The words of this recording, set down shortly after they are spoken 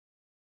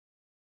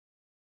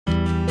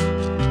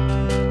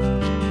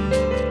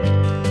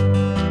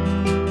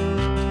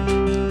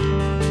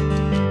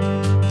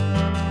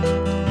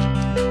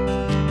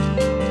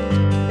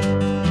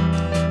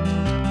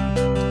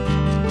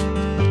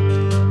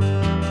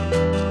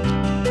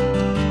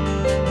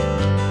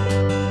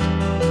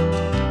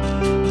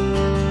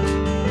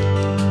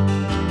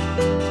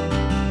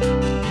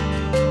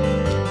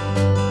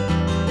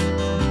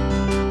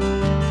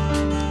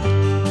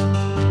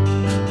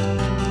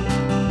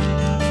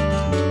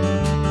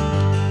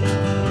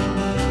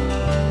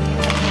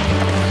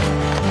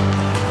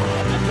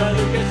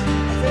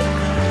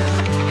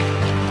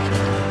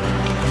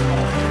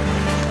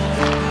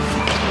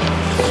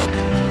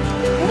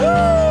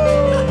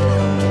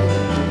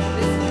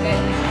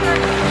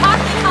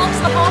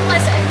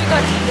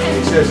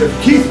says if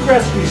Keith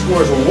Gretzky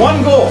scores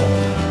one goal,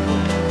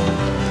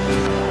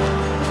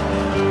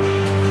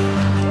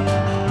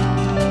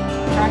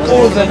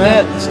 oh, the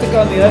net, stick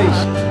on the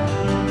ice.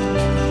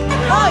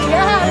 Oh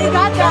yeah, you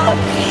got that.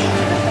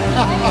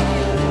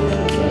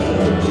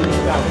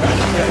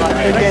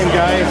 Good game,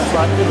 guys.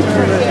 Good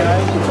turn,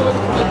 guys.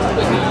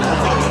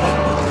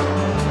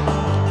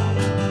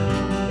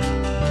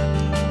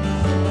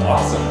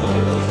 Awesome. Look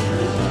at those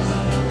jerseys.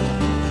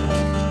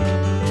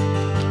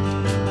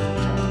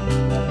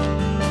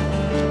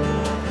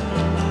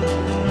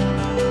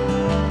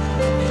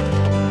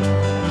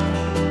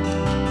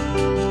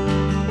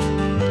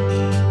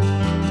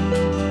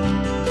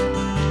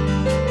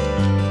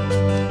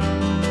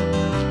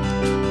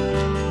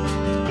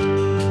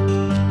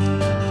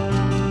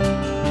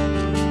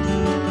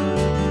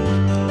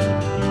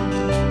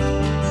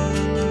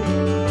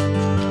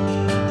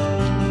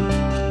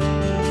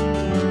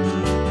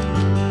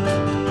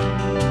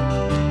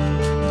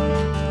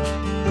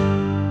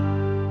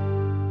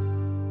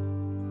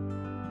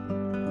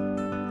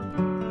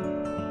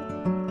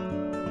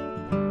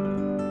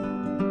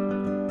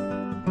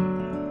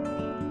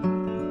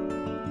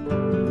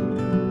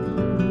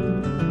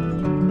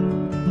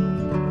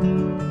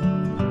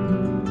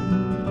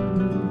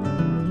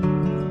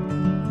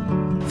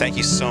 Thank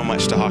you so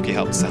much to Hockey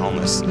Helps the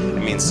Homeless.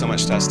 It means so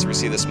much to us to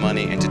receive this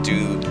money and to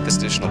do this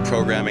additional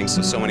programming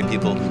so many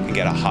people can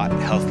get a hot,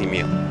 healthy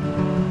meal.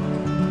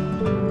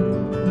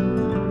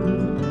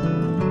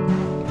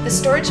 The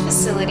storage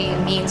facility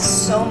means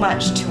so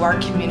much to our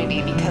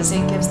community because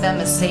it gives them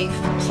a safe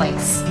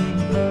place.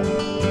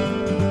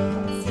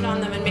 Sit on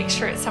them and make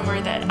sure it's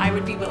somewhere that I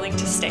would be willing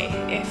to stay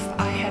if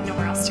I had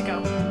nowhere else to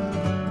go.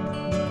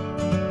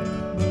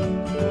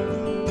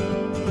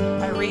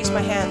 I raise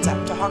my hands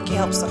up to Hockey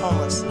Helps the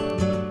Homeless.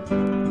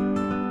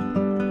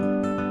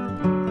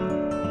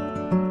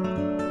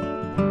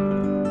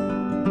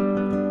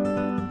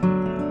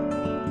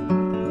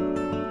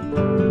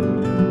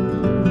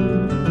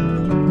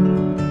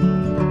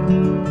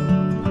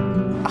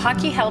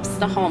 Hockey Helps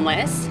the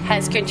Homeless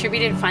has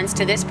contributed funds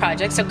to this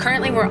project. So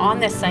currently we're on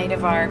the site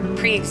of our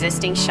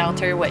pre-existing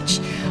shelter, which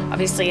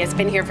obviously has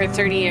been here for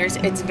 30 years.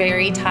 It's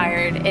very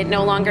tired. It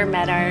no longer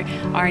met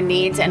our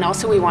needs, and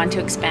also we want to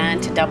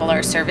expand to double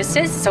our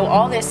services. So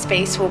all this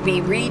space will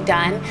be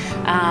redone,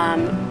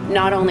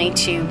 not only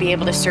to be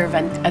able to serve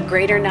a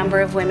greater number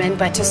of women,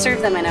 but to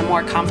serve them in a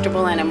more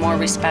comfortable and a more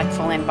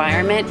respectful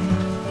environment.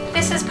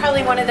 This is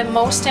probably one of the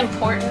most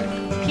important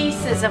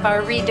pieces of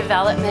our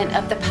redevelopment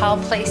of the Powell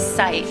Place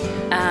site.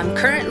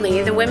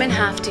 Currently, the women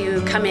have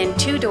to come in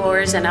 2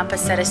 doors and up a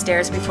set of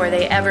stairs before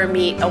they ever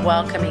meet a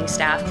welcoming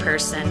staff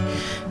person.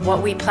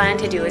 What we plan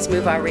to do is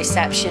move our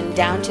reception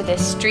down to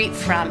this street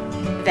front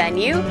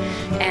venue,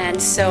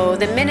 and so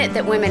the minute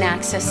that women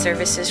access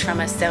services from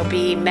us, they'll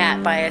be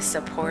met by a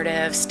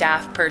supportive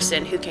staff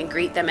person who can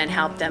greet them and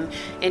help them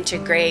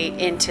integrate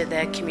into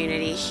the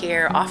community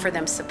here, offer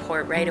them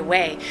support right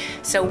away.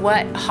 So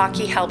what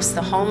Hockey Helps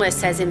the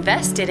Homeless has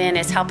invested in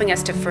is helping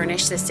us to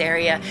furnish this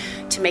area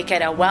to make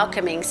it a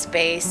welcoming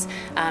space,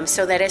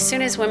 so that as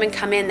soon as women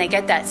come in, they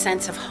get that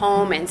sense of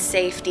home and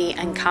safety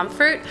and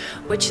comfort,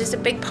 which is a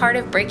big part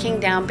of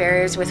breaking down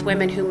barriers with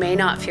women who may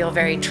not feel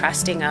very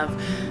trusting of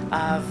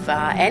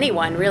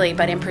anyone really,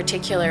 but in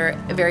particular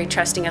very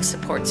trusting of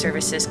support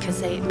services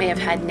because they may have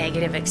had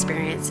negative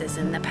experiences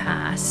in the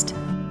past.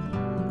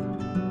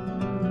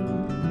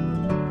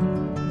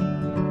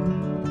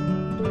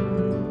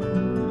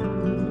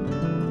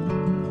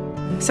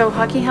 So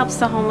Hockey Helps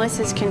the Homeless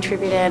has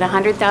contributed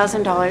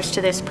 $100,000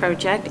 to this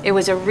project. It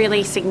was a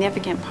really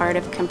significant part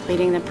of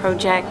completing the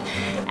project,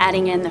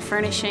 adding in the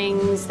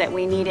furnishings that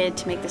we needed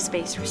to make the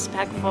space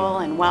respectful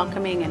and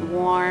welcoming and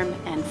warm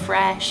and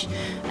fresh.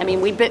 I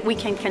mean, we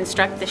can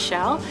construct the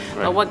shell,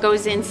 but what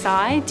goes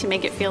inside to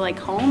make it feel like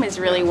home is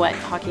really what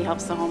Hockey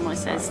Helps the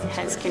Homeless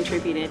has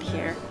contributed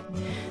here.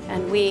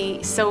 And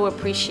we so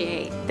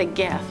appreciate the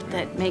gift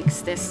that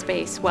makes this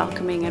space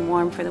welcoming and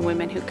warm for the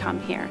women who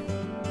come here.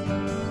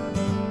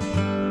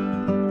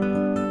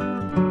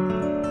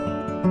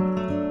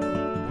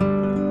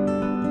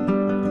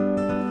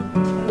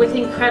 With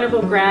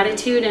incredible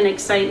gratitude and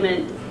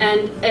excitement,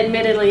 and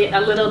admittedly a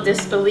little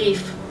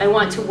disbelief, I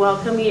want to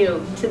welcome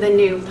you to the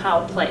new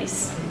Powell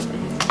Place.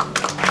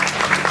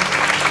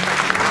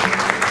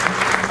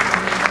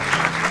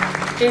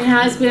 It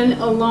has been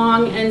a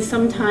long and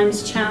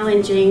sometimes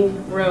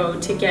challenging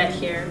road to get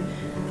here,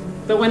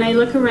 but when I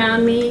look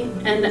around me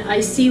and I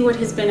see what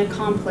has been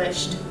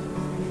accomplished,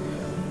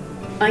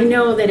 I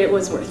know that it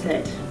was worth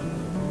it.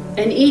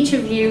 And each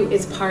of you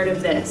is part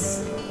of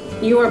this.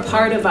 You are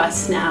part of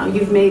us now.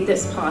 You've made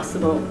this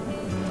possible.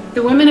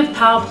 The women of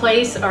Powell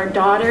Place are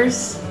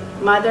daughters,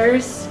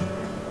 mothers,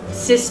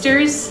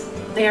 sisters.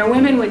 They are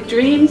women with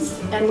dreams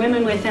and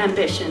women with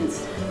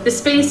ambitions. The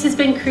space has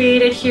been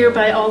created here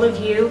by all of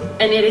you,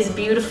 and it is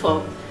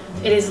beautiful.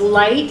 It is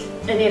light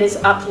and it is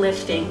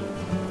uplifting.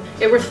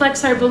 It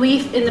reflects our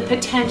belief in the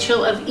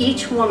potential of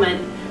each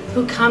woman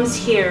who comes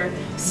here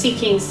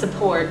seeking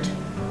support.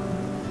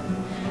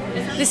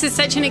 This is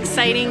such an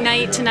exciting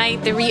night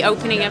tonight, the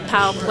reopening of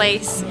Powell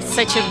Place. It's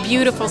such a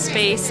beautiful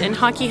space, and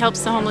Hockey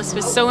Helps the Homeless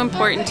was so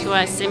important to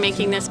us in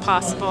making this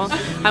possible.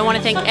 I want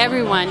to thank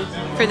everyone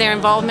for their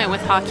involvement with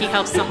Hockey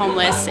Helps the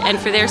Homeless and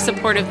for their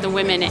support of the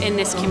women in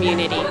this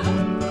community.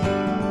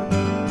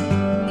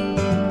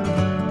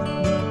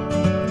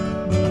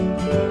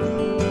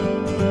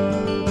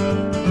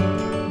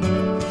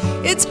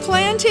 It's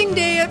planting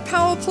day at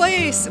Powell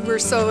Place. We're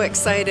so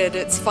excited.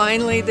 It's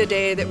finally the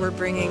day that we're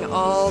bringing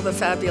all the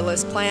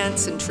fabulous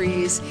plants and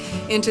trees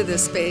into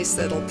this space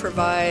that'll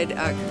provide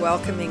a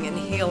welcoming and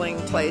healing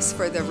place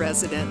for the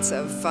residents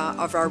of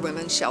our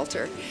women's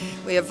shelter.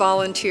 We have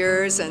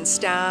volunteers and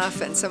staff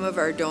and some of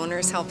our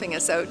donors helping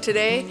us out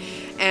today,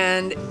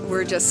 and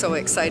we're just so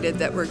excited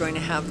that we're going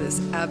to have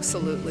this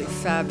absolutely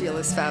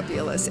fabulous,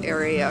 fabulous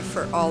area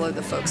for all of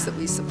the folks that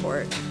we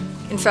support.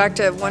 In fact,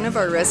 one of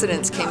our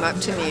residents came up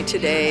to me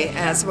today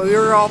as we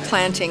were all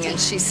planting, and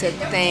she said,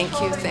 "Thank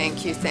you,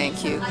 thank you,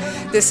 thank you.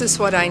 This is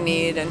what I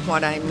need and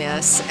what I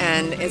miss,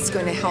 and it's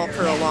going to help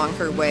her along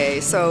her way."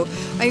 So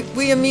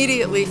we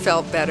immediately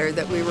felt better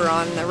that we were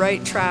on the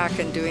right track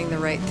and doing the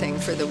right thing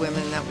for the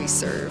women that we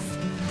serve.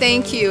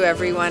 Thank you,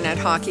 everyone at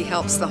Hockey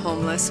Helps the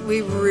Homeless. We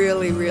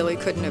really, really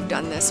couldn't have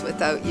done this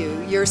without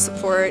you. Your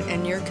support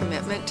and your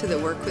commitment to the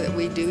work that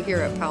we do here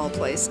at Powell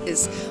Place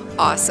is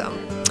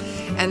awesome.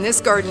 And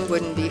this garden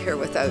wouldn't be here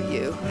without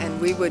you,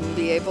 and we wouldn't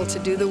be able to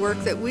do the work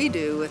that we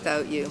do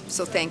without you.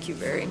 So thank you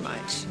very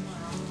much.